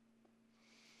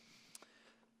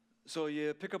So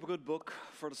you pick up a good book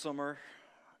for the summer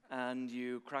and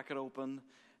you crack it open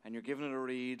and you're giving it a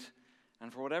read,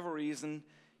 and for whatever reason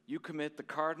you commit the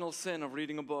cardinal sin of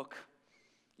reading a book.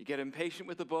 You get impatient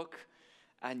with the book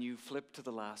and you flip to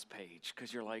the last page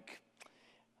because you're like,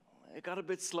 it got a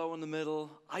bit slow in the middle.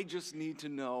 I just need to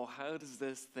know, how does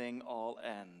this thing all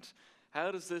end?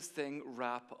 How does this thing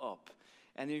wrap up?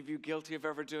 Any of you guilty of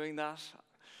ever doing that?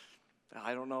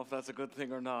 I don't know if that's a good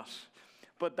thing or not.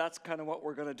 But that's kind of what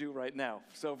we're going to do right now.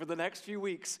 So for the next few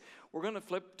weeks, we're going to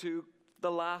flip to the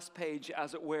last page,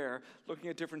 as it were, looking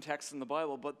at different texts in the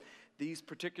Bible, but these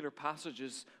particular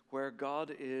passages where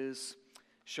God is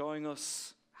showing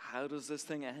us, how does this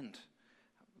thing end?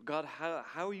 God,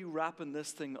 how are you wrapping this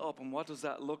thing up, and what does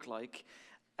that look like?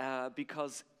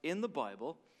 Because in the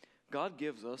Bible, God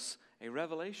gives us a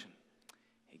revelation.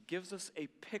 He gives us a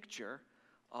picture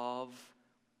of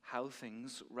how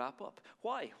things wrap up.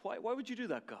 Why? Why would you do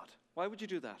that, God? Why would you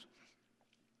do that?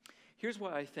 Here's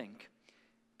why I think.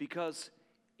 Because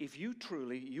if you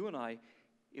and I,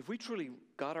 if we truly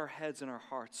got our heads and our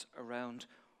hearts around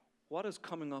what is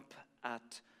coming up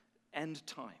at end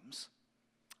times,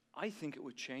 I think it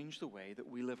would change the way that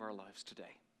we live our lives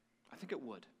today. I think it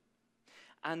would.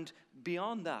 And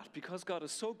beyond that, because God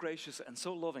is so gracious and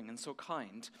so loving and so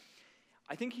kind,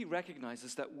 I think he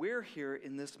recognizes that we're here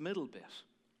in this middle bit.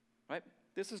 Right?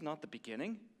 This is not the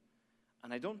beginning,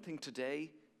 and I don't think today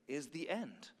is the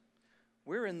end.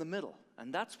 We're in the middle,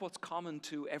 and that's what's common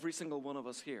to every single one of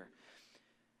us here.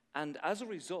 And as a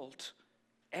result,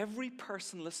 every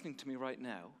person listening to me right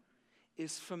now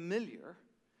is familiar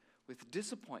with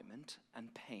disappointment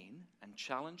and pain and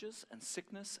challenges and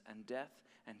sickness and death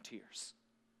and tears.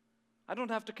 I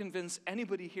don't have to convince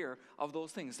anybody here of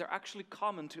those things. They're actually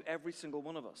common to every single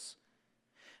one of us.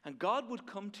 And God would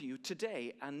come to you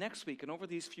today and next week and over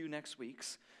these few next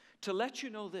weeks to let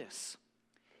you know this.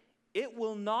 It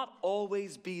will not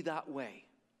always be that way.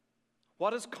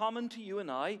 What is common to you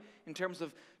and I in terms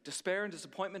of despair and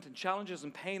disappointment and challenges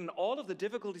and pain and all of the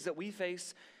difficulties that we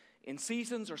face in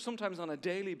seasons or sometimes on a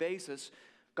daily basis,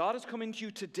 God is coming to you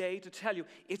today to tell you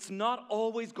it's not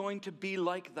always going to be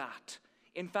like that.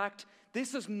 In fact,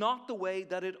 this is not the way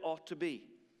that it ought to be.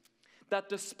 That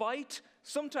despite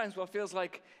sometimes what feels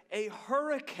like a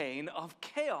hurricane of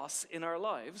chaos in our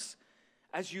lives,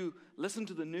 as you listen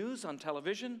to the news on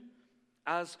television,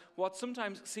 as what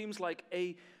sometimes seems like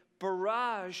a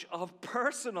barrage of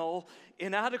personal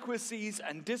inadequacies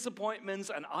and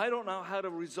disappointments, and I don't know how to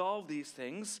resolve these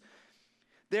things,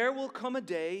 there will come a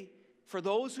day for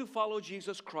those who follow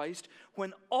Jesus Christ,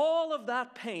 when all of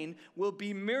that pain will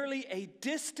be merely a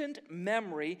distant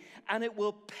memory, and it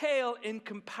will pale in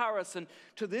comparison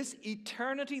to this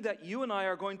eternity that you and I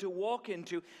are going to walk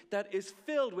into, that is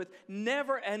filled with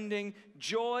never-ending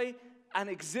joy and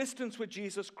existence with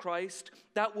Jesus Christ,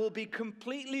 that will be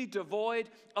completely devoid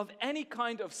of any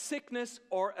kind of sickness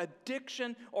or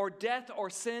addiction or death or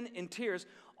sin in tears.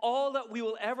 All that we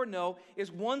will ever know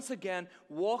is once again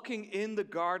walking in the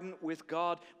garden with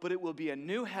God, but it will be a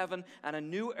new heaven and a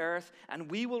new earth, and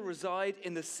we will reside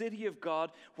in the city of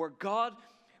God, where God,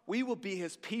 we will be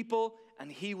his people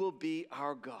and he will be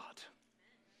our God.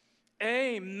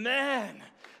 Amen.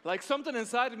 Like something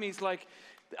inside of me is like,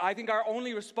 I think our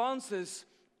only response is,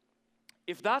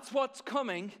 if that's what's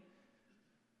coming,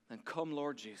 then come,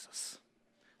 Lord Jesus.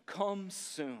 Come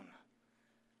soon.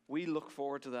 We look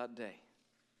forward to that day.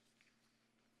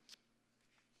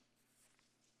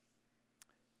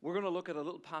 We're going to look at a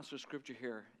little passage of scripture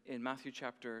here in Matthew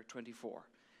chapter 24.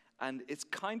 And it's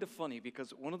kind of funny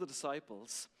because one of the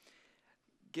disciples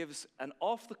gives an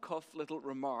off-the-cuff little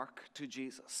remark to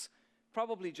Jesus.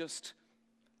 Probably just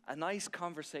a nice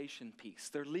conversation piece.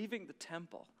 They're leaving the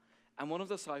temple, and one of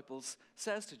the disciples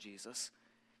says to Jesus,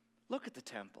 "Look at the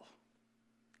temple.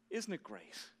 Isn't it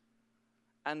great?"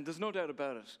 And there's no doubt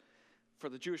about it. For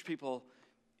the Jewish people,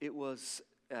 it was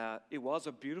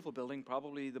a beautiful building,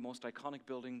 probably the most iconic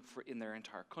building in their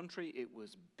entire country. It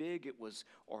was big, it was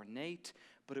ornate,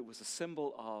 but it was a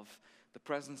symbol of the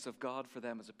presence of God for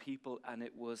them as a people, and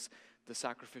it was the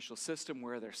sacrificial system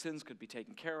where their sins could be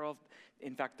taken care of.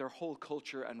 In fact, their whole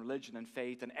culture and religion and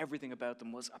faith and everything about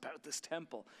them was about this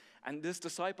temple. And this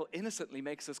disciple innocently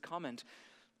makes this comment,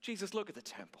 "Jesus, look at the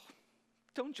temple.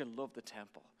 Don't you love the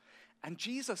temple?" And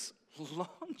Jesus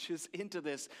launches into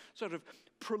this sort of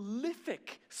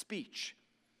prolific speech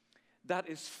that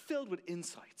is filled with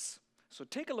insights. So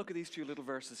take a look at these few little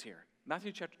verses here.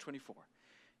 Matthew chapter 24.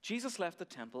 Jesus left the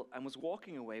temple and was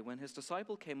walking away when his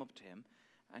disciple came up to him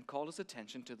and called his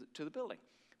attention to the building.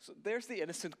 So there's the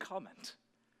innocent comment.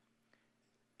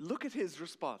 Look at his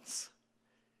response.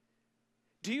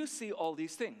 Do you see all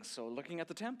these things? So looking at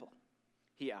the temple.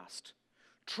 he asked.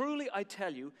 Truly, I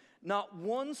tell you, not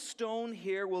one stone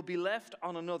here will be left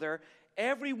on another.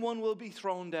 Every one will be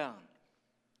thrown down.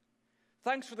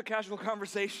 Thanks for the casual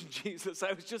conversation, Jesus.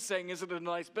 I was just saying, isn't it a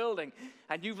nice building?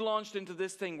 And you've launched into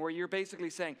this thing where you're basically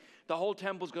saying the whole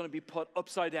temple is going to be put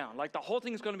upside down. Like the whole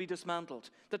thing is going to be dismantled.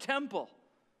 The temple.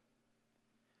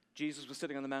 Jesus was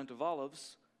sitting on the Mount of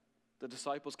Olives. The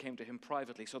disciples came to him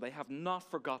privately, so they have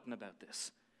not forgotten about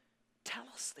this. Tell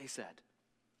us, they said.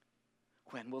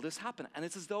 When will this happen? And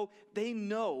it's as though they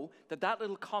know that that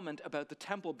little comment about the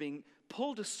temple being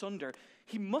pulled asunder,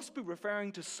 he must be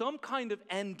referring to some kind of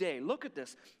end day. Look at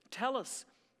this. Tell us,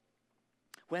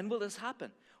 when will this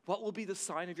happen? What will be the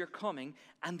sign of your coming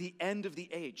and the end of the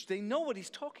age? They know what he's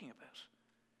talking about.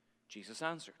 Jesus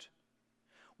answered,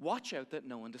 watch out that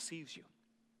no one deceives you.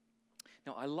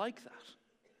 Now, I like that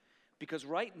because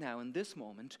right now in this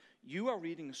moment, you are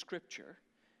reading a scripture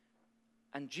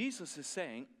and Jesus is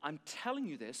saying, I'm telling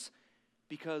you this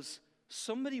because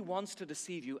somebody wants to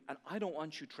deceive you and I don't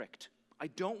want you tricked. I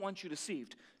don't want you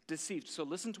deceived. So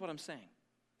listen to what I'm saying.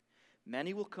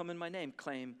 Many will come in my name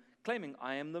claiming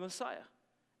I am the Messiah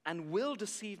and will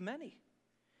deceive many.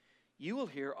 You will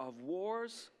hear of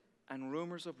wars and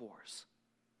rumors of wars.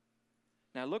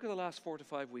 Now look at the last 4 to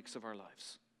 5 weeks of our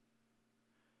lives.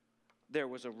 There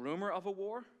was a rumor of a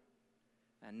war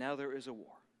and now there is a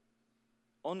war.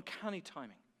 Uncanny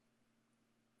timing.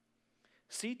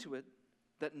 See to it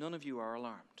that none of you are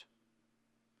alarmed.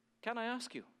 Can I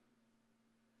ask you,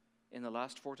 in the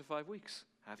last 4 to 5 weeks,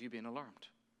 have you been alarmed?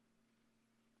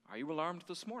 Are you alarmed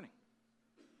this morning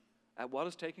at what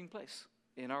is taking place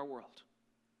in our world?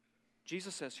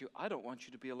 Jesus says to you, I don't want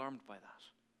you to be alarmed by that.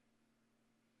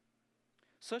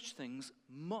 Such things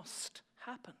must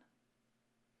happen.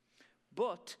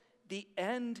 But the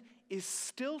end is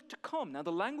still to come. Now,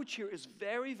 the language here is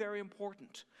very, very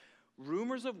important.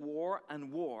 Rumors of war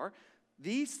and war,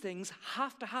 these things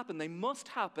have to happen. They must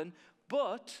happen,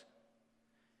 but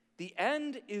the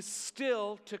end is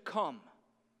still to come.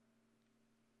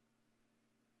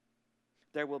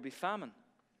 There will be famine.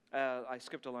 I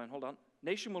skipped a line, hold on.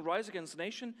 Nation will rise against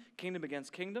nation, kingdom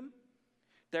against kingdom.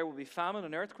 There will be famine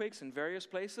and earthquakes in various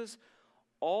places.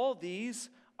 All these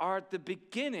are the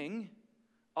beginning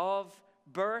of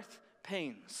birth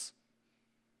pains.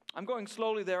 I'm going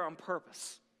slowly there on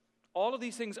purpose. All of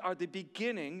these things are the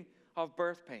beginning of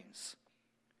birth pains.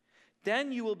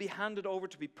 Then you will be handed over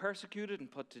to be persecuted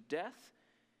and put to death.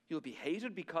 You'll be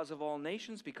hated because of all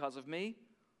nations, because of me.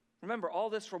 Remember, all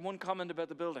this from one comment about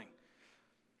the building.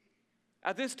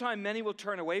 At this time, many will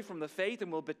turn away from the faith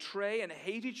and will betray and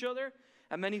hate each other,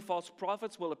 and many false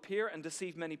prophets will appear and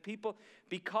deceive many people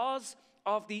because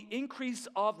of the increase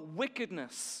of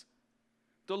wickedness.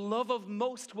 The love of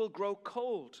most will grow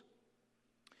cold,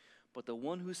 but the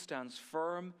one who stands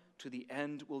firm to the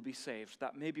end will be saved.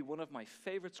 That may be one of my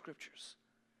favorite scriptures.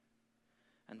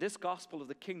 And this gospel of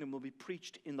the kingdom will be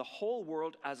preached in the whole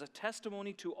world as a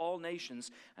testimony to all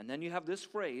nations. And then you have this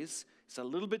phrase, it's a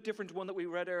little bit different to one that we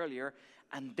read earlier,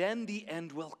 and then the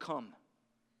end will come.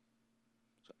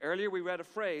 So earlier we read a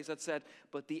phrase that said,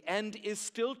 but the end is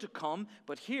still to come.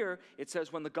 But here it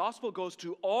says, when the gospel goes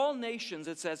to all nations,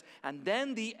 it says, and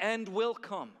then the end will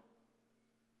come.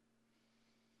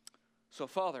 So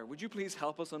Father, would you please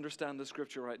help us understand the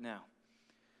scripture right now?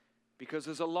 Because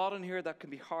there's a lot in here that can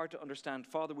be hard to understand.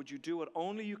 Father, would you do what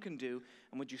only you can do,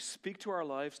 and would you speak to our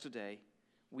lives today?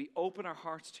 We open our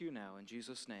hearts to you now, in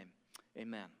Jesus' name,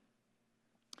 amen.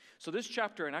 So this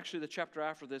chapter, and actually the chapter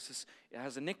after this, it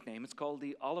has a nickname. It's called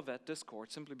the Olivet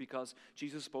Discourse, simply because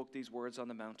Jesus spoke these words on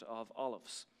the Mount of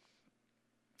Olives.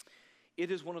 It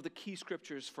is one of the key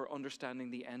scriptures for understanding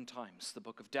the end times. The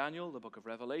book of Daniel, the book of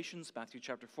Revelations, Matthew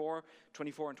chapter 4,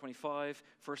 24 and 25,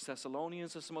 1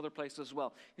 Thessalonians, and some other places as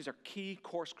well. These are key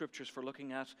core scriptures for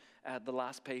looking at the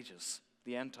last pages,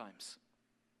 the end times.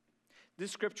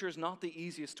 This scripture is not the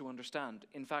easiest to understand.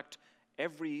 In fact,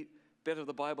 every bit of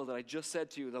the Bible that I just said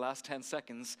to you the last 10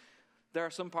 seconds, there are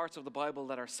some parts of the Bible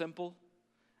that are simple,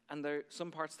 and there are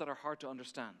some parts that are hard to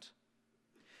understand.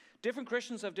 Different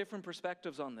Christians have different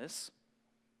perspectives on this.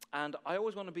 And I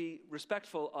always want to be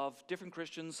respectful of different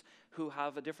Christians who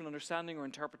have a different understanding or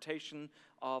interpretation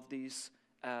of these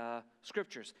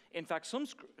scriptures. In fact,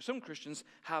 some Christians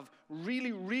have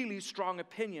really, really strong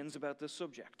opinions about this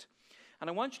subject. And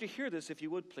I want you to hear this, if you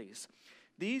would, please.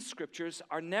 These scriptures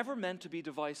are never meant to be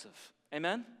divisive.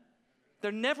 Amen?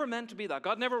 They're never meant to be that.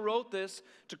 God never wrote this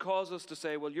to cause us to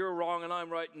say, well, you're wrong and I'm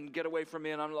right and get away from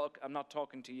me and I'm not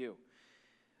talking to you.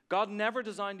 God never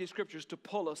designed these scriptures to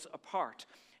pull us apart.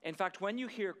 In fact, when you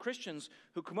hear Christians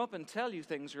who come up and tell you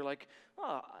things, you're like,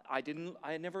 oh,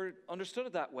 I never understood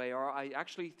it that way, or I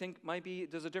actually think maybe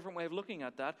there's a different way of looking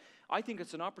at that. I think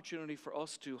it's an opportunity for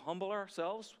us to humble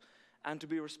ourselves and to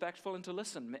be respectful and to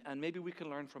listen, and maybe we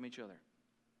can learn from each other.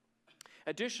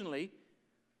 Additionally,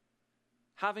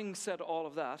 having said all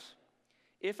of that,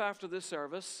 if after this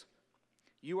service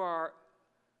you are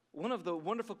one of the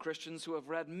wonderful Christians who have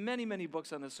read many, many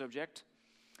books on this subject,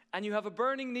 and you have a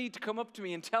burning need to come up to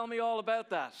me and tell me all about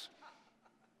that,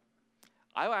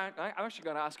 I'm actually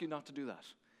going to ask you not to do that,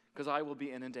 because I will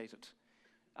be inundated.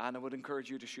 And I would encourage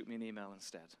you to shoot me an email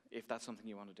instead, if that's something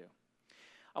you want to do.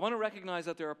 I want to recognize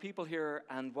that there are people here,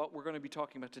 and what we're going to be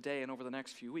talking about today and over the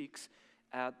next few weeks,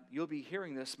 you'll be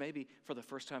hearing this maybe for the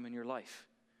first time in your life.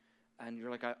 And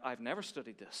you're like, I've never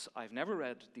studied this. I've never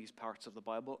read these parts of the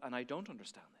Bible, and I don't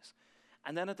understand this.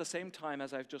 And then at the same time,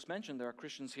 as I've just mentioned, there are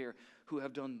Christians here who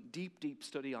have done deep, deep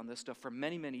study on this stuff for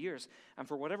many, many years. And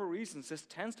for whatever reasons, this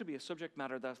tends to be a subject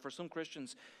matter that for some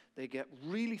Christians, they get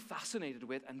really fascinated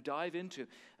with and dive into.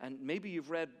 And maybe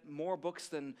you've read more books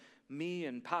than me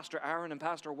and Pastor Aaron and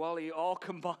Pastor Wally all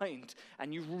combined,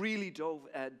 and you've really dove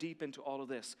deep into all of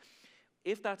this.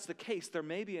 If that's the case, there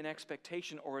may be an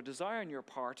expectation or a desire on your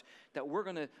part that we're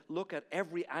going to look at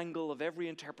every angle of every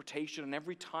interpretation and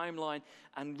every timeline,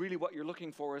 and really what you're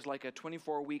looking for is like a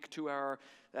 24-week, 2-hour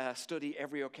study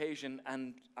every occasion,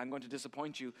 and I'm going to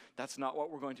disappoint you. That's not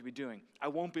what we're going to be doing. I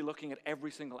won't be looking at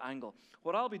every single angle.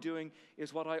 What I'll be doing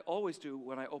is what I always do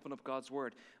when I open up God's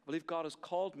Word. I believe God has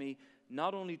called me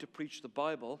not only to preach the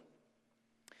Bible,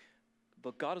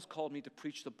 but God has called me to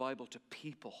preach the Bible to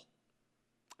people.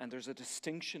 And there's a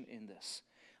distinction in this.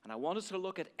 And I want us to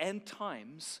look at end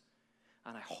times,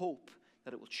 and I hope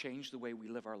that it will change the way we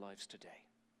live our lives today.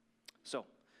 So,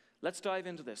 let's dive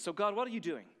into this. So, God, what are you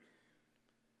doing?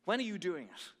 When are you doing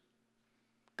it?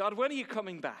 God, when are you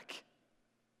coming back?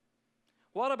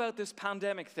 What about this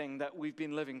pandemic thing that we've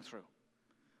been living through?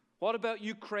 What about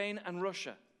Ukraine and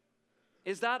Russia?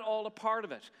 Is that all a part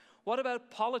of it? What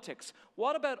about politics?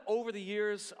 What about over the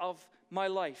years of my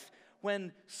life?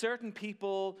 When certain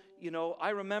people, I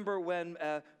remember when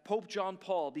Pope John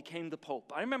Paul became the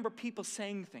Pope. I remember people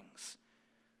saying things.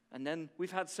 And then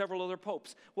we've had several other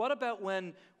popes. What about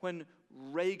when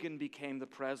Reagan became the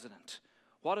president?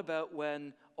 What about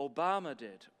when Obama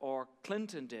did, or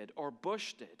Clinton did, or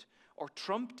Bush did, or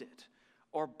Trump did,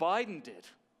 or Biden did?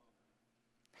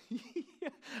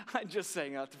 I'm just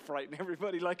saying that to frighten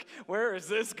everybody, like, where is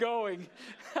this going?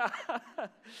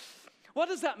 What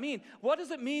does that mean? What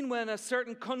does it mean when a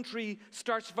certain country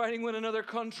starts fighting with another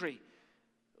country?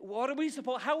 How are we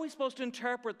supposed to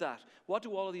interpret that? What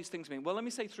do all of these things mean? Well, let me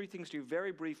say 3 things to you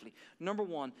very briefly. Number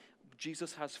 1,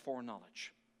 Jesus has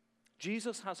foreknowledge.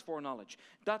 Jesus has foreknowledge.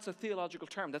 That's a theological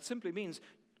term. That simply means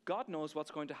God knows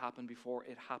what's going to happen before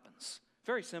it happens.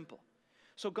 Very simple.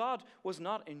 So God was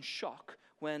not in shock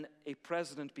when a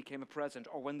president became a president,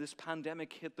 or when this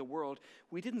pandemic hit the world.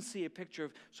 We didn't see a picture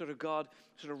of sort of God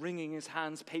sort of wringing his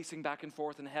hands, pacing back and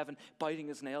forth in heaven, biting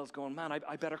his nails, going, man,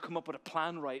 I better come up with a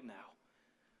plan right now.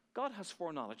 God has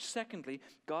foreknowledge. Secondly,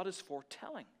 God is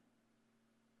foretelling.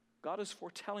 God is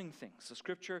foretelling things. The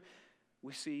scripture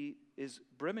we see is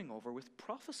brimming over with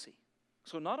prophecy.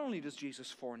 So not only does Jesus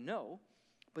foreknow,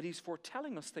 but he's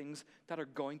foretelling us things that are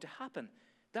going to happen.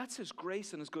 That's his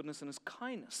grace and his goodness and his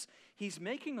kindness. He's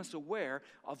making us aware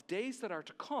of days that are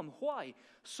to come. Why?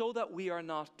 So that we are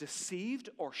not deceived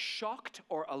or shocked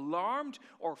or alarmed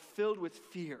or filled with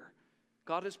fear.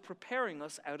 God is preparing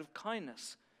us out of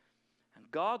kindness. And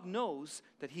God knows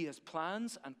that he has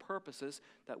plans and purposes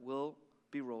that will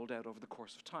be rolled out over the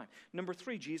course of time. Number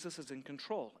 3, Jesus is in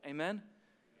control. Amen?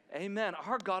 Amen.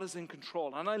 Our God is in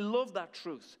control. And I love that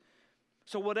truth.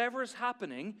 So whatever is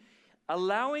happening,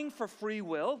 allowing for free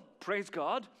will, praise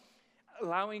God,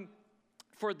 allowing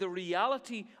for the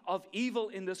reality of evil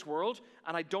in this world,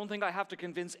 and I don't think I have to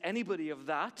convince anybody of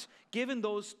that, given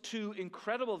those 2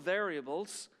 incredible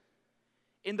variables,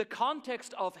 in the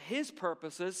context of his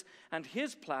purposes and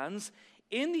his plans,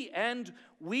 in the end,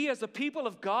 we as a people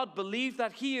of God believe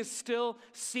that he is still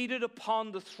seated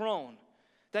upon the throne,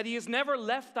 that he has never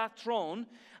left that throne,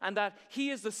 and that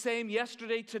he is the same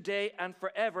yesterday, today, and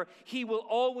forever. He will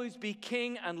always be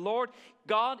King and Lord.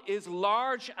 God is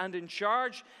large and in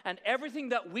charge, and everything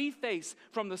that we face,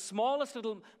 from the smallest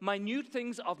little minute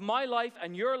things of my life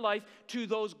and your life to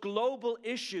those global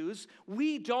issues,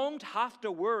 we don't have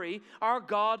to worry. Our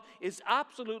God is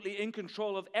absolutely in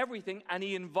control of everything, and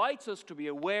he invites us to be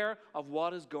aware of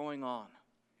what is going on.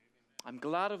 I'm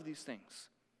glad of these things.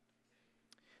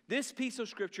 This piece of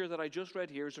scripture that I just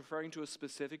read here is referring to a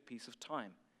specific piece of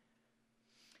time.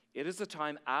 It is the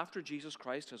time after Jesus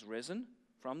Christ has risen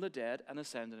from the dead and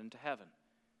ascended into heaven,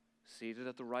 seated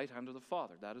at the right hand of the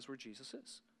Father. That is where Jesus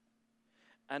is.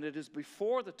 And it is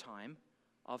before the time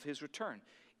of his return.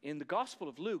 In the Gospel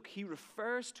of Luke, he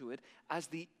refers to it as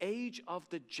the age of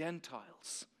the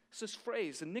Gentiles. It's this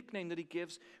phrase, a nickname that he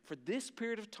gives for this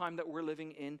period of time that we're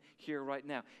living in here right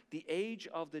now. The age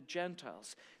of the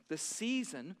Gentiles. The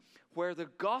season where the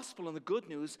gospel and the good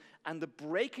news and the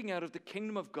breaking out of the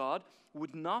kingdom of God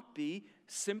would not be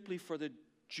simply for the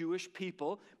Jewish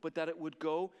people, but that it would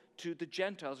go to the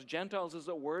Gentiles. Gentiles is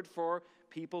a word for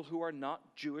people who are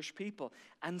not Jewish people.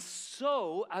 And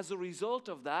so, as a result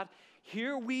of that,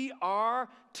 here we are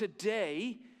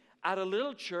today at a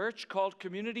little church called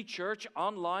Community Church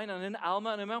online and in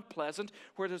Alma and in Mount Pleasant,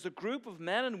 where there's a group of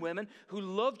men and women who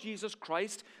love Jesus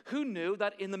Christ, who knew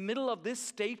that in the middle of this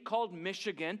state called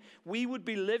Michigan, we would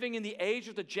be living in the age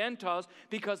of the Gentiles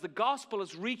because the gospel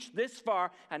has reached this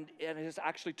far and it has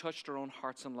actually touched our own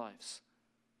hearts and lives.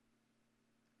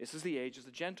 This is the age of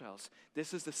the Gentiles.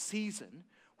 This is the season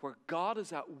where God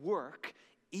is at work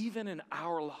even in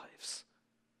our lives.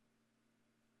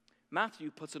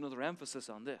 Matthew puts another emphasis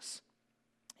on this.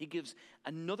 He gives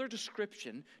another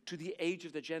description to the age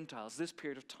of the Gentiles, this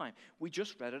period of time. We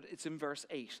just read it. It's in verse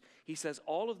 8. He says,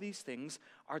 all of these things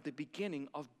are the beginning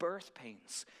of birth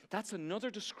pains. That's another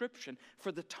description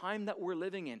for the time that we're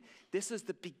living in. This is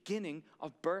the beginning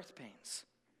of birth pains.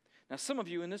 Now, some of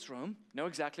you in this room know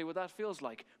exactly what that feels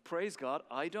like. Praise God,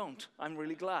 I don't. I'm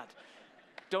really glad.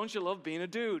 Don't you love being a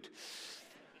dude?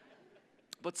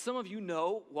 But some of you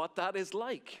know what that is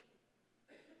like.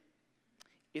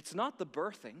 It's not the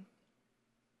birthing,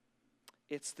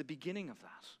 it's the beginning of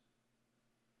that.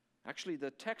 Actually, the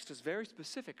text is very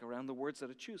specific around the words that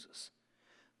it chooses.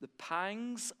 The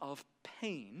pangs of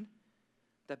pain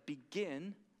that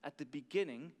begin at the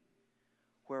beginning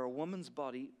where a woman's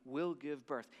body will give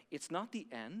birth. It's not the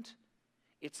end.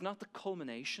 It's not the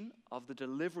culmination of the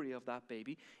delivery of that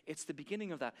baby. It's the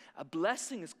beginning of that. A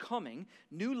blessing is coming.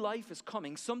 New life is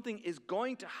coming. Something is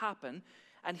going to happen.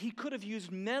 And he could have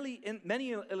used many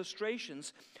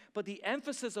illustrations, but the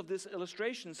emphasis of this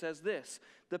illustration says this: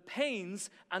 the pains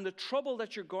and the trouble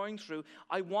that you're going through,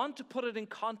 I want to put it in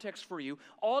context for you.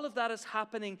 All of that is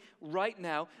happening right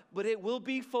now, but it will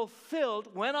be fulfilled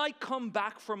when I come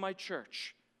back for my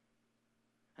church.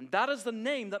 And that is the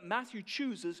name that Matthew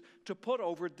chooses to put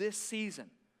over this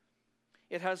season.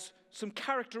 It has some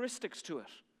characteristics to it.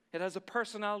 It has a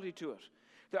personality to it.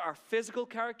 There are physical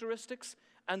characteristics,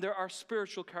 and there are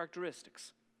spiritual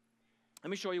characteristics. Let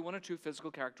me show you one or two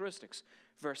physical characteristics.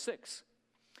 Verse 6.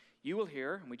 You will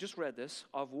hear, and we just read this,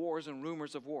 of wars and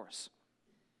rumors of wars.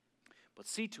 But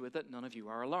see to it that none of you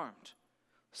are alarmed.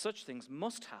 Such things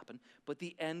must happen, but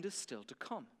the end is still to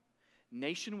come.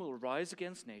 Nation will rise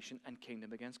against nation and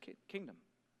kingdom against kingdom.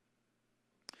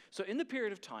 So in the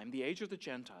period of time, the age of the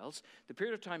Gentiles, the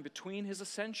period of time between his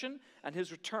ascension and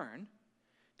his return,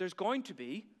 there's going to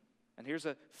be, and here's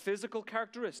a physical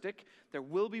characteristic, there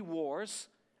will be wars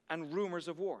and rumors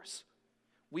of wars.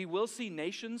 We will see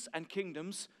nations and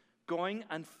kingdoms going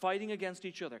and fighting against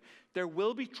each other. There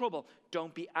will be trouble.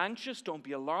 Don't be anxious, don't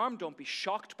be alarmed, don't be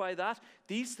shocked by that.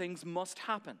 These things must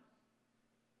happen.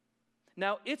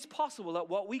 Now, it's possible that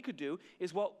what we could do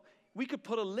is we could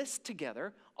put a list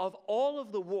together of all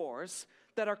of the wars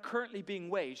that are currently being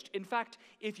waged. In fact,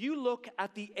 if you look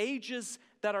at the ages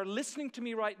that are listening to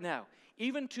me right now,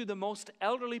 even to the most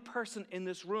elderly person in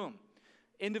this room,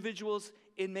 individuals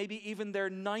in maybe even their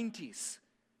 90s,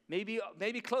 maybe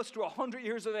close to 100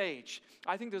 years of age.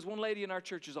 I think there's one lady in our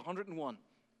church who's 101,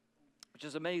 which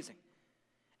is amazing.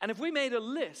 And if we made a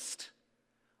list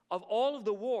of all of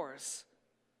the wars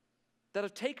that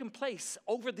have taken place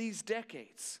over these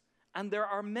decades, and there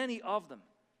are many of them,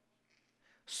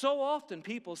 so often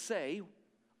people say,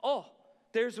 oh,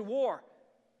 there's a war.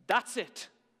 That's it.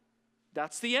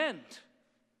 That's the end.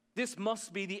 This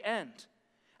must be the end.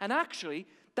 And actually,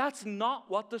 that's not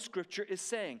what the scripture is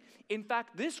saying. In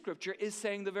fact, this scripture is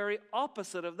saying the very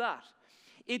opposite of that.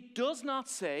 It does not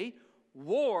say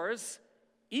wars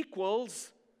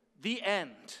equals the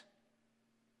end.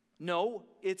 No,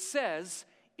 it says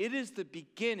it is the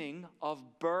beginning of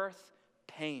birth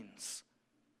pains.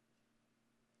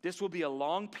 This will be a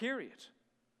long period.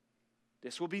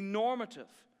 This will be normative.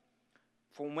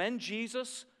 From when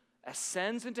Jesus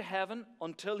ascends into heaven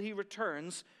until he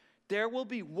returns, there will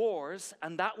be wars,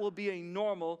 and that will be a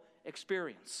normal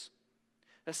experience.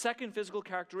 The second physical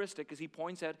characteristic, as he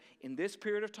points out, in this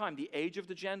period of time, the age of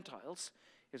the Gentiles,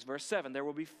 is verse 7. There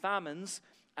will be famines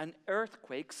and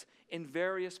earthquakes in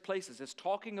various places. It's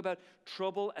talking about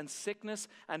trouble and sickness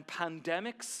and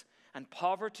pandemics and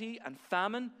poverty and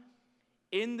famine.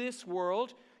 In this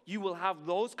world, you will have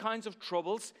those kinds of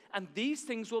troubles, and these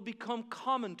things will become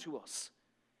common to us.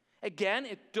 Again,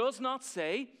 it does not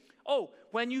say, oh,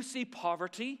 when you see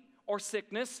poverty or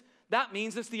sickness, that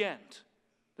means it's the end.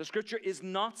 The scripture is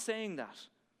not saying that.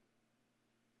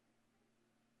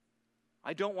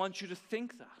 I don't want you to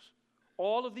think that.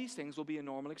 All of these things will be a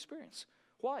normal experience.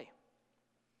 Why?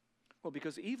 Well,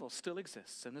 because evil still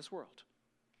exists in this world.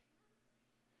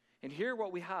 And here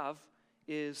what we have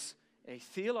is a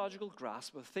theological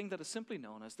grasp of a thing that is simply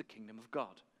known as the kingdom of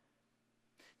God.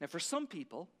 Now, for some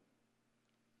people,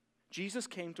 Jesus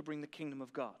came to bring the kingdom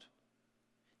of God.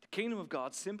 The kingdom of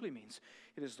God simply means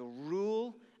it is the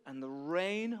rule and the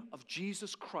reign of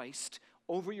Jesus Christ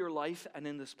over your life and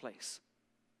in this place.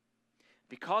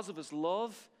 Because of his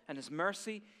love and his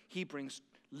mercy, he brings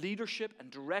leadership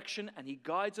and direction, and he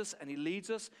guides us and he leads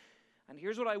us. And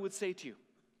here's what I would say to you.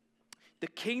 The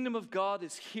kingdom of God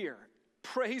is here.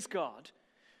 Praise God.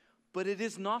 But it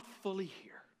is not fully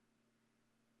here.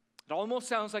 It almost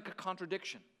sounds like a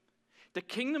contradiction. The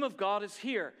kingdom of God is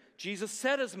here. Jesus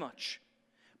said as much.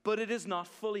 But it is not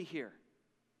fully here.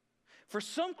 For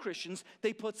some Christians,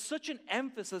 they put such an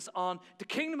emphasis on the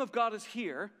kingdom of God is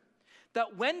here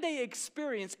that when they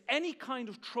experience any kind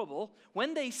of trouble,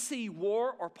 when they see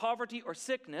war or poverty or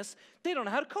sickness, they don't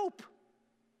know how to cope.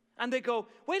 And they go,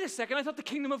 wait a second, I thought the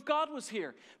kingdom of God was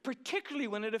here, particularly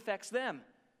when it affects them.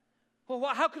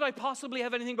 Well, how could I possibly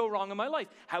have anything go wrong in my life?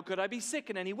 How could I be sick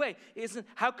in any way?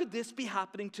 How could this be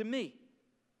happening to me?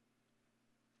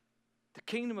 The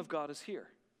kingdom of God is here.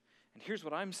 And here's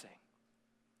what I'm saying.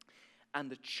 And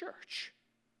the church,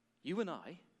 you and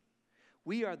I,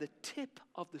 we are the tip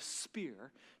of the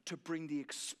spear to bring the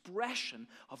expression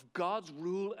of God's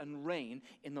rule and reign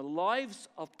in the lives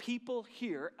of people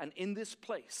here and in this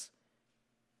place.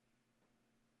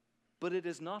 But it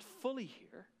is not fully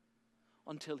here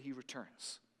until he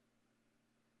returns.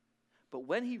 But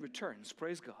when he returns,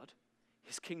 praise God,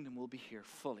 his kingdom will be here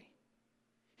fully.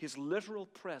 His literal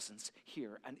presence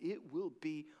here, and it will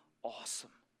be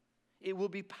awesome. It will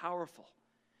be powerful.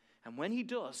 And when he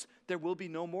does, there will be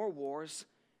no more wars,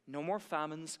 no more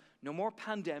famines, no more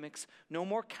pandemics, no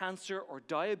more cancer or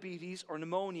diabetes or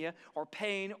pneumonia or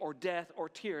pain or death or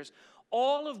tears.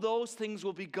 All of those things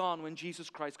will be gone when Jesus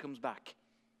Christ comes back.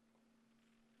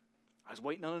 I was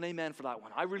waiting on an amen for that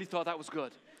one. I really thought that was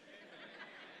good.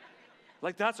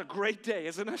 Like, that's a great day,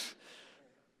 isn't it?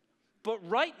 But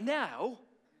right now,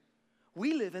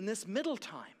 we live in this middle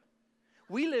time.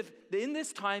 We live in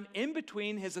this time in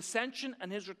between his ascension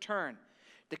and his return.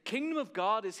 The kingdom of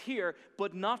God is here,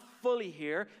 but not fully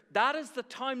here. That is the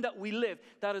time that we live.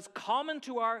 That is common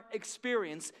to our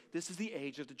experience. This is the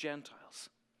age of the Gentiles.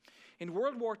 In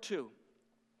World War II,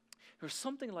 there's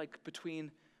something like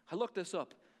I looked this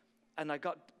up, and I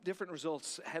got different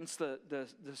results, hence the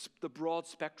broad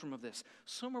spectrum of this.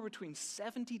 Somewhere between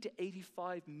 70 to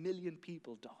 85 million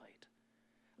people died.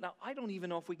 Now, I don't even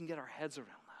know if we can get our heads around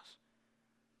that.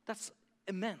 That's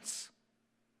immense.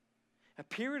 A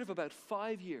period of about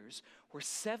 5 years where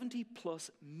 70 plus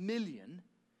million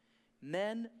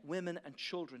men, women, and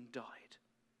children died.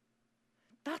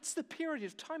 That's the period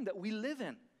of time that we live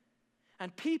in.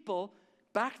 And people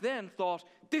back then thought,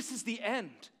 this is the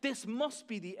end. This must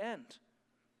be the end.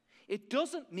 It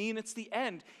doesn't mean it's the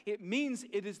end. It means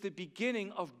it is the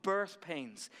beginning of birth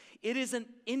pains. It is an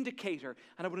indicator.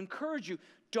 And I would encourage you,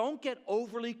 don't get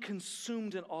overly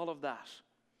consumed in all of that.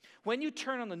 When you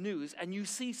turn on the news and you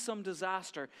see some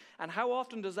disaster, and how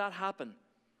often does that happen?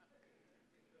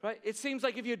 Right? It seems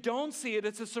like if you don't see it,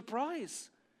 it's a surprise.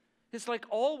 It's like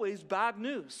always bad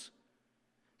news.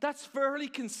 That's fairly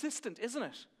consistent, isn't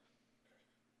it?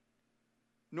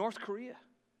 North Korea.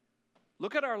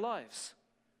 Look at our lives.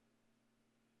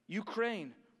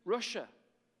 Ukraine, Russia,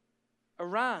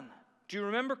 Iran. Do you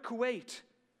remember Kuwait?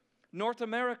 North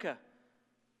America,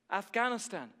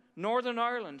 Afghanistan, Northern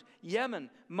Ireland, Yemen,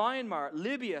 Myanmar,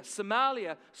 Libya,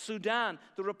 Somalia, Sudan,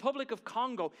 the Republic of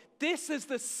Congo. This is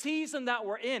the season that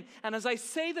we're in. And as I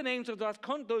say the names of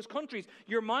those countries,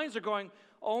 your minds are going,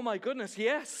 oh my goodness,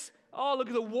 yes. Oh, look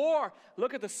at the war.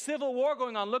 Look at the civil war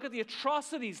going on. Look at the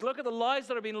atrocities. Look at the lives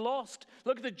that are being lost.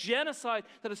 Look at the genocide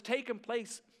that has taken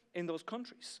place in those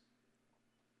countries.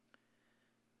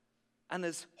 And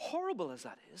as horrible as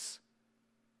that is,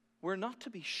 we're not to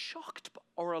be shocked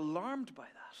or alarmed by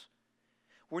that.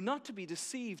 We're not to be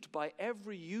deceived by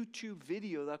every YouTube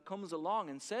video that comes along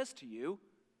and says to you,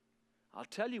 I'll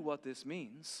tell you what this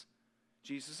means.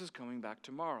 Jesus is coming back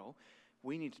tomorrow.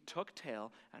 We need to tuck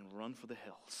tail and run for the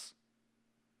hills.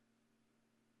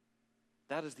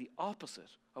 That is the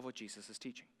opposite of what Jesus is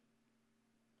teaching.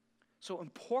 So,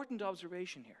 important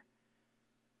observation here.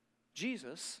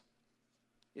 Jesus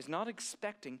is not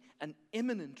expecting an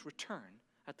imminent return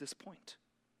at this point.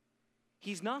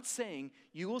 He's not saying,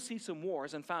 you will see some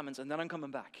wars and famines and then I'm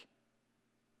coming back.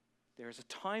 There is a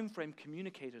time frame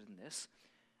communicated in this,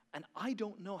 and I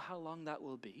don't know how long that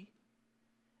will be,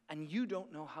 and you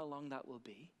don't know how long that will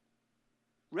be.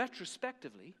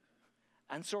 Retrospectively,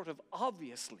 and sort of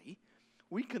obviously,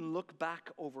 we can look back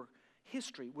over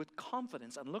history with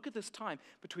confidence and look at this time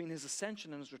between his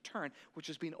ascension and his return, which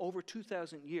has been over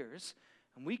 2,000 years,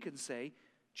 and we can say,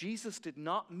 Jesus did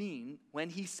not mean, when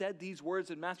he said these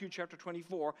words in Matthew chapter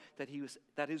 24, that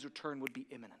his return would be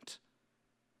imminent,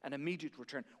 an immediate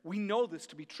return. We know this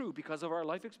to be true because of our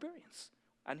life experience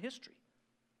and history.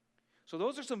 So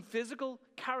those are some physical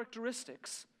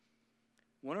characteristics.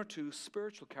 One or two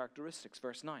spiritual characteristics.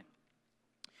 Verse 9.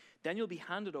 Then you'll be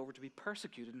handed over to be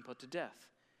persecuted and put to death,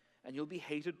 and you'll be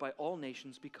hated by all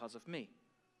nations because of me.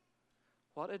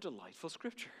 What a delightful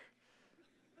scripture.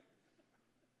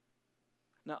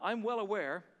 Now, I'm well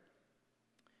aware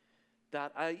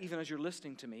that even as you're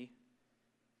listening to me,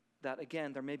 that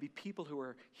again, there may be people who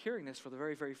are hearing this for the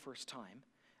very, very first time,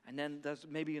 and then there's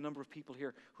maybe a number of people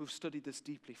here who've studied this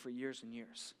deeply for years and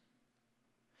years.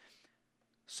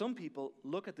 Some people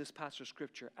look at this passage of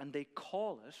scripture and they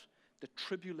call it the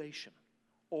tribulation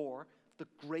or the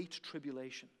great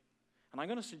tribulation. And I'm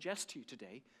going to suggest to you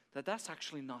today that that's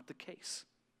actually not the case.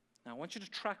 Now, I want you to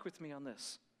track with me on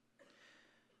this.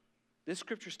 This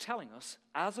scripture is telling us,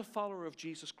 as a follower of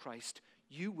Jesus Christ,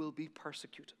 you will be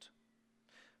persecuted.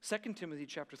 2 Timothy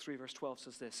chapter 3, verse 12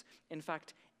 says this, in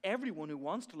fact, everyone who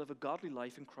wants to live a godly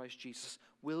life in Christ Jesus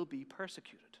will be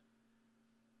persecuted.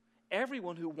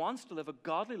 Everyone who wants to live a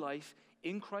godly life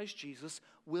in Christ Jesus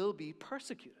will be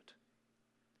persecuted.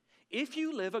 If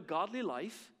you live a godly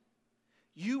life,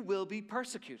 you will be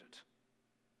persecuted.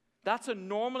 That's a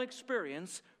normal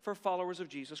experience for followers of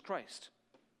Jesus Christ.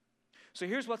 So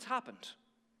here's what's happened.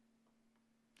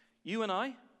 You and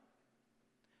I,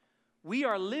 we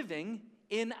are living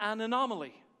in an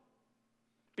anomaly.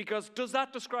 Because does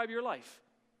that describe your life?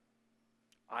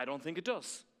 I don't think it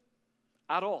does.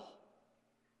 At all.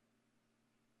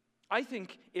 I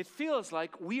think it feels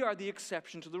like we are the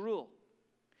exception to the rule.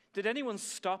 Did anyone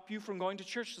stop you from going to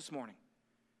church this morning?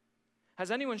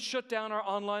 Has anyone shut down our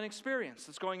online experience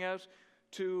that's going out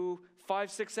to 500,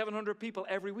 600, 700 people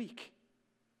every week?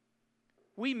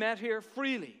 We met here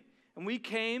freely, and we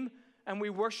came and we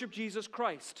worshiped Jesus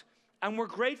Christ. And we're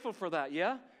grateful for that,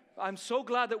 yeah? I'm so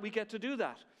glad that we get to do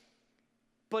that.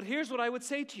 But here's what I would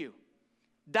say to you.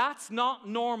 That's not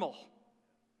normal.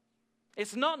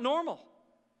 It's not normal.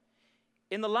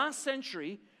 In the last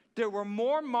century, there were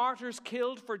more martyrs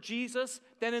killed for Jesus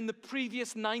than in the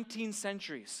previous 19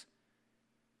 centuries.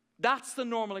 That's the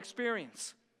normal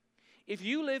experience. If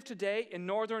you live today in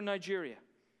northern Nigeria,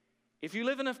 if you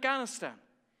live in Afghanistan,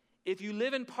 if you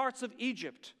live in parts of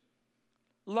Egypt,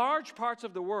 large parts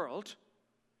of the world,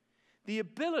 the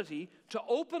ability to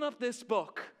open up this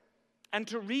book and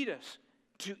to read it,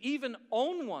 to even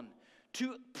own one,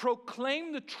 to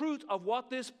proclaim the truth of what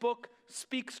this book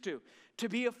speaks to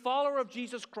be a follower of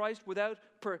Jesus Christ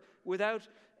without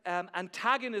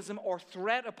antagonism or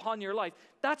threat upon your life,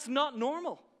 that's not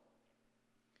normal.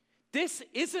 This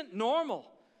isn't normal,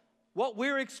 what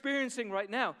we're experiencing right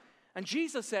now. And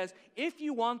Jesus says, if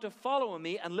you want to follow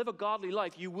me and live a godly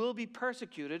life, you will be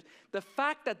persecuted. The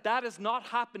fact that that is not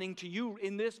happening to you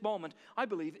in this moment, I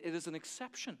believe it is an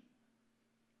exception.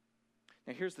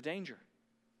 Now here's the danger.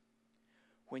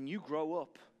 When you grow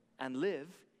up and live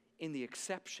in the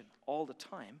exception all the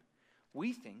time,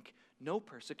 we think no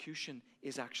persecution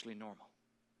is actually normal.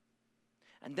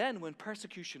 And then when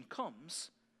persecution comes,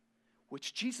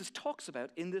 which Jesus talks about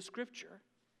in this scripture,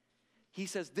 he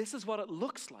says this is what it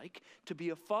looks like to be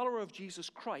a follower of Jesus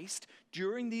Christ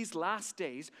during these last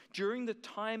days, during the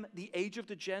time, the age of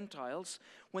the Gentiles.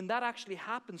 When that actually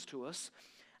happens to us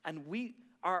and we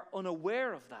are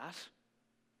unaware of that,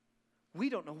 we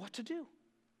don't know what to do.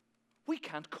 We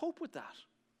can't cope with that.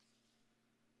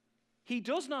 He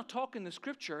does not talk in the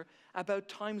scripture about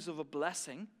times of a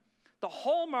blessing. The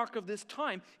hallmark of this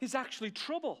time is actually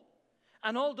trouble.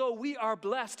 And although we are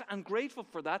blessed and grateful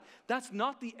for that, that's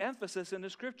not the emphasis in the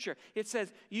scripture. It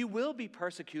says, you will be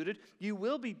persecuted, you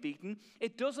will be beaten.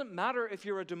 It doesn't matter if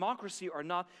you're a democracy or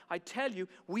not. I tell you,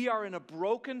 we are in a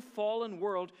broken, fallen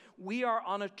world. We are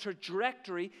on a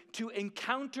trajectory to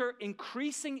encounter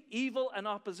increasing evil and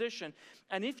opposition.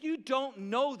 And if you don't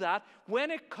know that,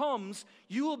 when it comes,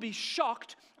 you will be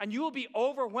shocked and you will be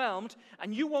overwhelmed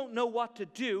and you won't know what to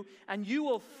do and you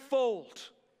will fold.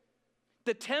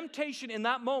 The temptation in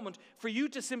that moment for you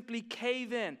to simply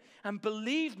cave in. And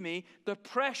believe me, the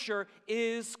pressure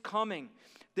is coming.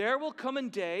 There will come a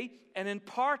day, and in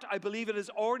part, I believe it has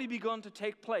already begun to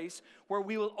take place, where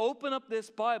we will open up this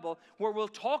Bible, where we'll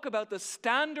talk about the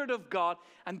standard of God,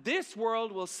 and this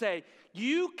world will say,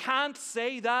 you can't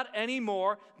say that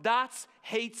anymore. That's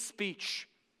hate speech.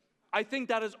 I think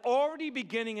that is already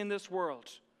beginning in this world.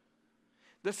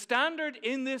 The standard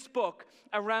in this book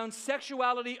around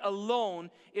sexuality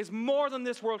alone is more than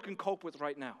this world can cope with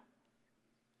right now.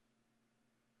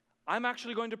 I'm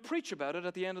actually going to preach about it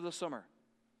at the end of the summer.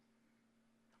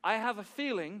 I have a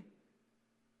feeling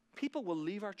people will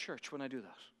leave our church when I do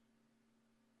that.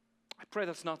 I pray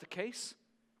that's not the case.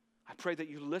 I pray that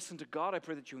you listen to God. I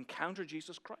pray that you encounter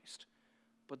Jesus Christ.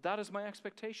 But that is my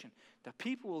expectation, that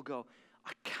people will go,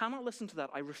 I cannot listen to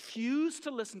that. I refuse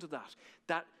to listen to that.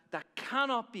 That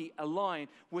cannot be aligned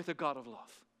with a God of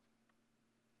love.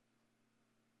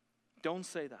 Don't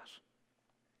say that.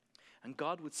 And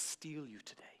God would steal you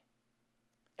today.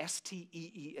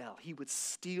 S-T-E-E-L. He would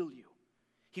steal you.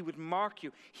 He would mark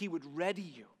you. He would ready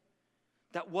you.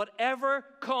 That whatever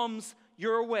comes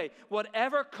your way,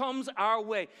 whatever comes our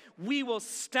way, we will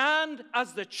stand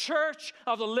as the church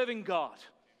of the living God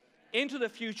into the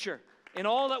future in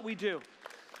all that we do.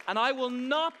 And I will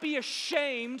not be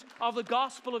ashamed of the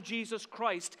gospel of Jesus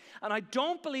Christ. And I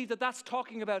don't believe that that's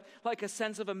talking about like a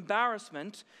sense of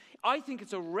embarrassment. I think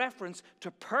it's a reference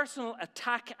to personal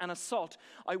attack and assault.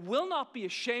 I will not be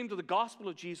ashamed of the gospel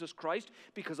of Jesus Christ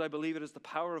because I believe it is the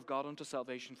power of God unto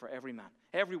salvation for every man,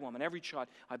 every woman, every child.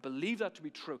 I believe that to be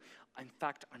true. In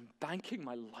fact, I'm banking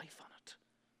my life on it.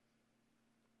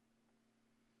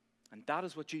 And that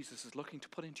is what Jesus is looking to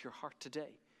put into your heart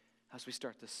today as we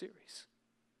start this series.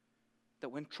 That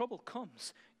when trouble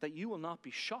comes, that you will not be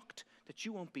shocked, that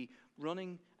you won't be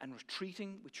running and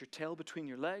retreating with your tail between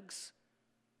your legs.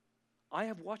 I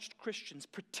have watched Christians,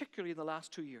 particularly in the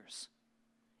last 2 years,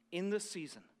 in this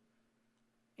season,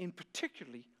 in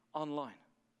particularly online,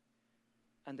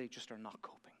 and they just are not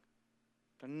coping.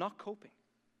 They're not coping.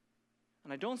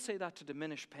 And I don't say that to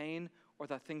diminish pain or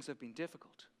that things have been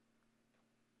difficult.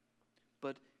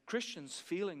 But Christians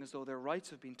feeling as though their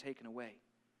rights have been taken away.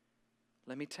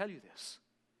 Let me tell you this.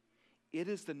 It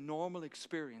is the normal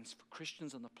experience for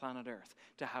Christians on the planet Earth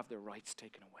to have their rights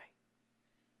taken away.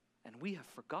 And we have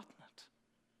forgotten it.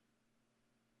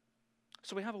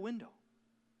 So we have a window.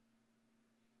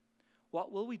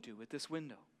 What will we do with this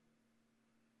window?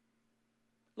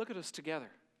 Look at us together.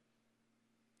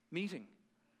 Meeting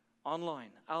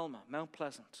online, Alma, Mount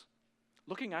Pleasant.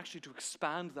 Looking actually to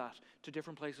expand that to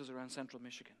different places around central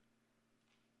Michigan.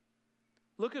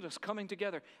 Look at us coming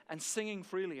together and singing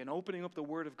freely and opening up the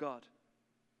Word of God.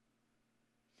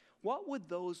 What would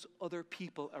those other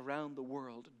people around the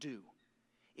world do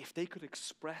if they could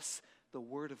express the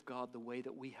Word of God the way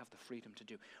that we have the freedom to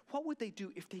do? What would they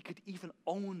do if they could even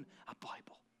own a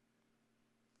Bible?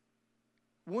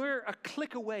 We're a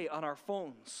click away on our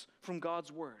phones from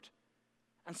God's Word.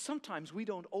 And sometimes we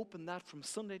don't open that from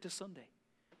Sunday to Sunday.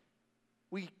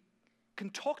 We can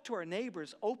talk to our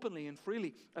neighbors openly and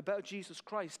freely about Jesus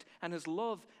Christ and His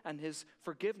love and His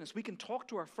forgiveness. We can talk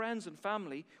to our friends and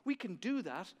family. We can do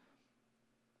that.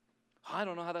 I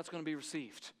don't know how that's going to be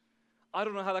received. I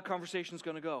don't know how that conversation is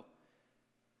going to go.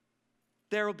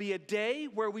 There will be a day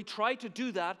where we try to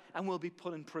do that and we'll be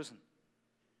put in prison.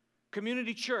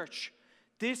 Community church,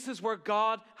 this is where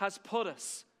God has put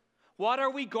us. What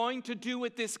are we going to do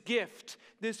with this gift,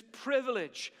 this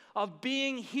privilege of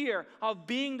being here, of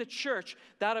being the church,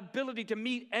 that ability to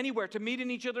meet anywhere, to meet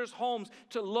in each other's homes,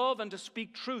 to love and to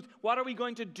speak truth? What are we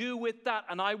going to do with that?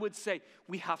 And I would say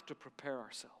we have to prepare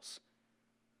ourselves.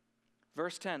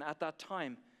 Verse 10, at that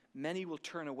time, many will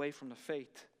turn away from the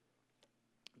faith.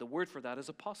 The word for that is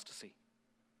apostasy.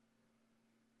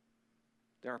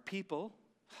 There are people,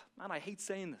 man, I hate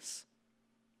saying this.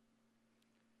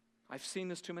 I've seen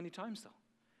this too many times, though.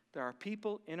 There are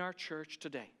people in our church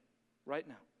today, right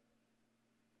now,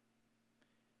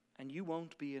 and you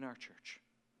won't be in our church.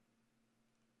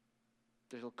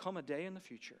 There will come a day in the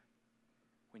future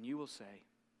when you will say,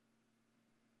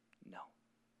 no,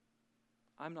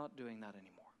 I'm not doing that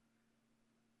anymore.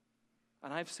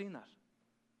 And I've seen that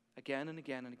again and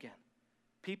again and again.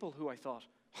 People who I thought,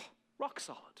 oh, rock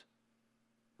solid.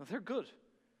 Well, they're good.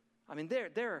 I mean,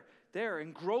 they're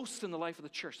engrossed in the life of the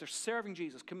church. They're serving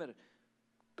Jesus, committed.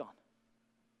 Gone.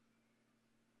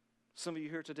 Some of you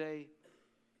here today,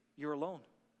 you're alone.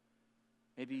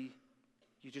 Maybe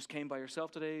you just came by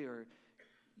yourself today, or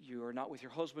you are not with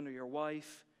your husband or your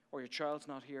wife, or your child's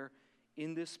not here.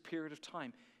 In this period of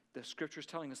time, The scripture is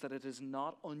telling us that it is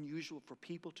not unusual for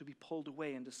people to be pulled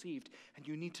away and deceived. And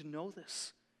you need to know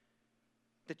this,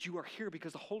 that you are here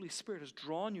because the Holy Spirit has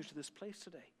drawn you to this place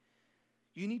today.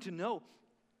 You need to know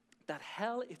that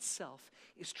hell itself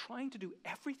is trying to do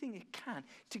everything it can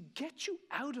to get you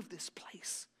out of this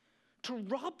place, to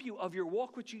rob you of your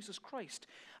walk with Jesus Christ.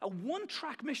 A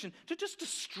one-track mission to just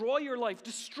destroy your life,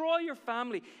 destroy your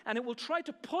family, and it will try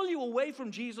to pull you away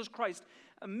from Jesus Christ.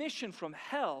 A mission from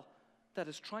hell that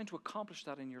is trying to accomplish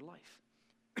that in your life.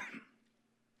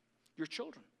 Your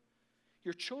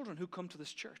children who come to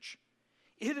this church,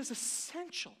 it is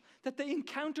essential that they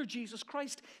encounter Jesus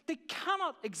Christ. They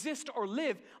cannot exist or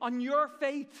live on your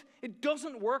faith. It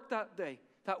doesn't work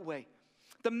that way.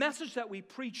 The message that we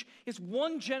preach is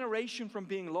one generation from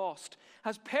being lost.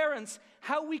 As parents,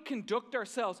 how we conduct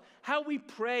ourselves, how we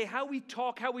pray, how we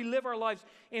talk, how we live our lives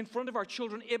in front of our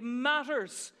children, it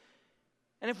matters.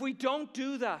 And if we don't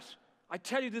do that, I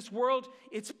tell you, this world,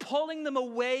 it's pulling them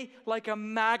away like a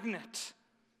magnet.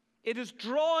 It is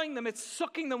drawing them, it's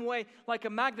sucking them away like a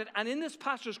magnet. And in this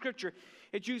passage of Scripture,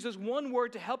 it uses one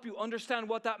word to help you understand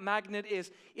what that magnet is.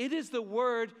 It is the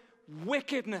word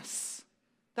wickedness.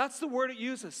 That's the word it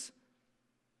uses.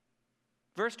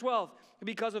 Verse 12,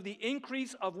 because of the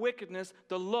increase of wickedness,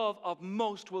 the love of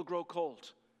most will grow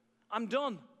cold. I'm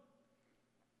done.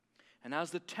 And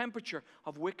as the temperature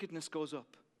of wickedness goes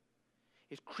up,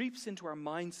 it creeps into our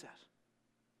mindset.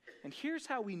 And here's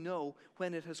how we know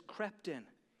when it has crept in.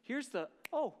 Here's the,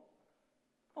 oh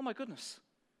my goodness.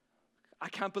 I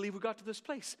can't believe we got to this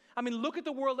place. I mean, look at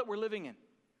the world that we're living in.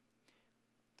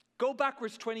 Go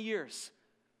backwards 20 years.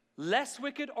 Less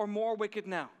wicked or more wicked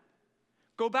now?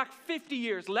 Go back 50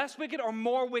 years. Less wicked or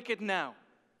more wicked now?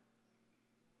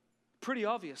 Pretty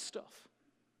obvious stuff.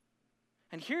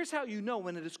 And here's how you know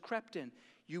when it has crept in.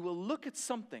 You will look at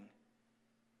something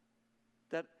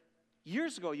that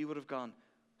years ago you would have gone,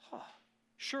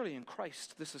 surely in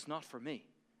Christ this is not for me.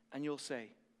 And you'll say,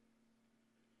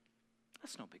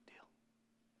 that's no big deal.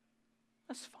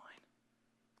 That's fine.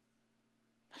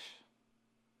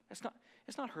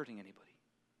 It's not hurting anybody.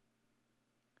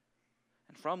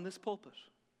 And from this pulpit,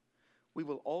 we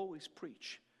will always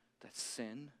preach that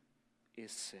sin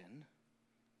is sin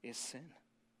is sin.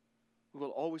 We will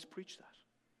always preach that.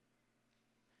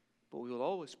 But we will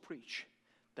always preach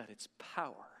that its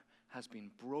power has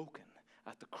been broken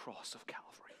at the cross of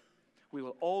Calvary. We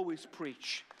will always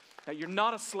preach that you're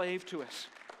not a slave to it,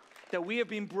 that we have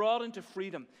been brought into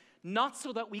freedom, not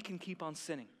so that we can keep on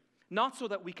sinning, not so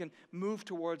that we can move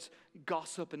towards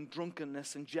gossip and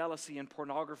drunkenness and jealousy and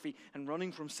pornography and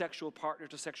running from sexual partner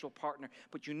to sexual partner.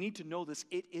 But you need to know this,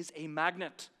 it is a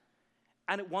magnet,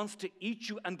 and it wants to eat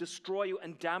you and destroy you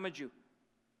and damage you.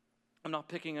 I'm not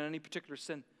picking on any particular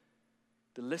sin.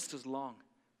 The list is long,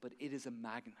 but it is a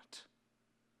magnet.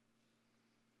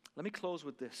 Let me close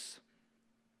with this.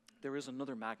 There is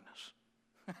another magnet,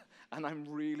 and I'm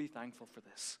really thankful for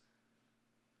this.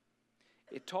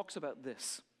 It talks about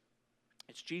this.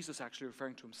 It's Jesus actually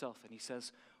referring to himself, and he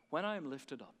says, when I am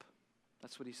lifted up,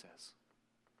 that's what he says.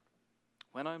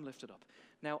 When I am lifted up.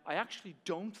 Now, I actually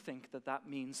don't think that that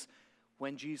means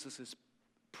when Jesus is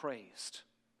praised.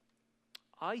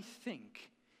 I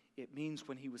think it means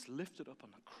when he was lifted up on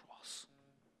the cross.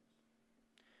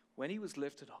 When he was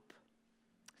lifted up,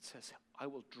 it says, I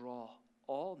will draw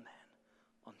all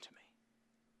men unto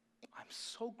me. I'm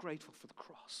so grateful for the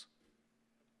cross.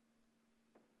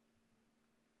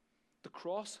 The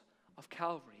cross of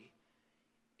Calvary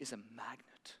is a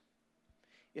magnet.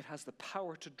 It has the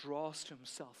power to draw us to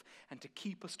himself and to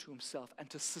keep us to himself and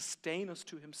to sustain us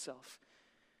to himself.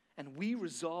 And we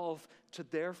resolve to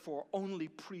therefore only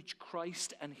preach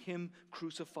Christ and him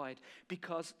crucified,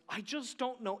 because I just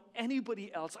don't know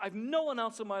anybody else. I've no one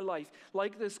else in my life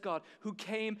like this God who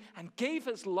came and gave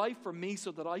his life for me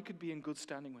so that I could be in good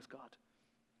standing with God.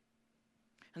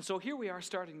 And so here we are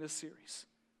starting this series.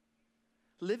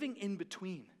 Living in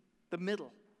between, the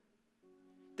middle.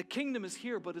 The kingdom is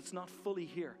here, but it's not fully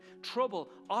here. Trouble,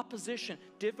 opposition,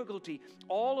 difficulty,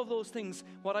 all of those things,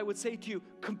 what I would say to you,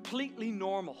 completely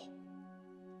normal.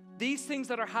 These things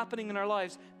that are happening in our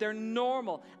lives, they're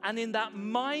normal. And in that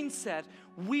mindset,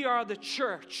 we are the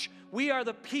church. We are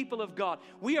the people of God.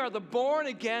 We are the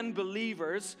born-again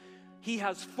believers. He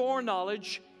has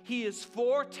foreknowledge. He is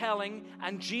foretelling,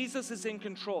 and Jesus is in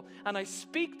control. And I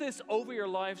speak this over your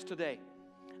lives today.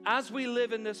 As we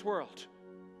live in this world,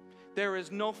 there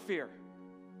is no fear.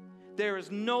 There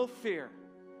is no fear.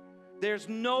 There's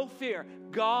no fear.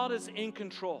 God is in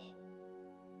control.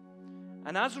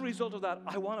 And as a result of that,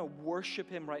 I want to worship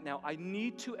him right now. I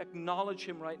need to acknowledge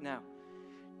him right now.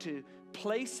 To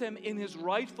place him in his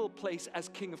rightful place as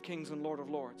King of Kings and Lord of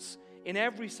Lords in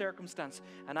every circumstance.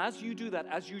 And as you do that,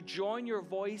 as you join your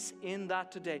voice in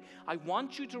that today, I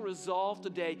want you to resolve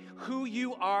today who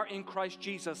you are in Christ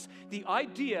Jesus. The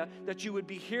idea that you would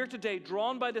be here today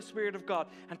drawn by the Spirit of God,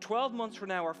 and 12 months from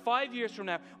now or 5 years from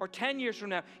now or 10 years from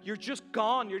now, you're just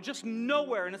gone, you're just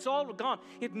nowhere, and it's all gone.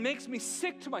 It makes me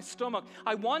sick to my stomach.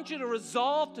 I want you to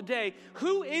resolve today,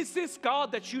 who is this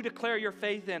God that you declare your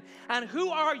faith in? And who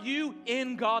are you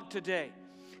in God today?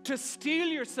 To steel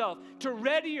yourself, to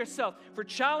ready yourself for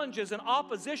challenges and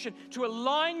opposition, to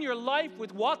align your life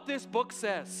with what this book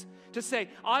says. To say,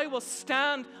 I will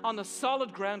stand on the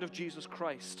solid ground of Jesus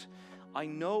Christ. I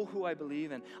know who I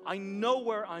believe in. I know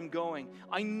where I'm going.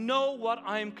 I know what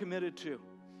I'm committed to.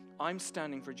 I'm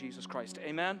standing for Jesus Christ.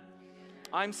 Amen?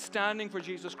 I'm standing for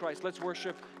Jesus Christ. Let's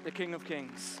worship the King of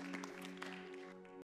Kings.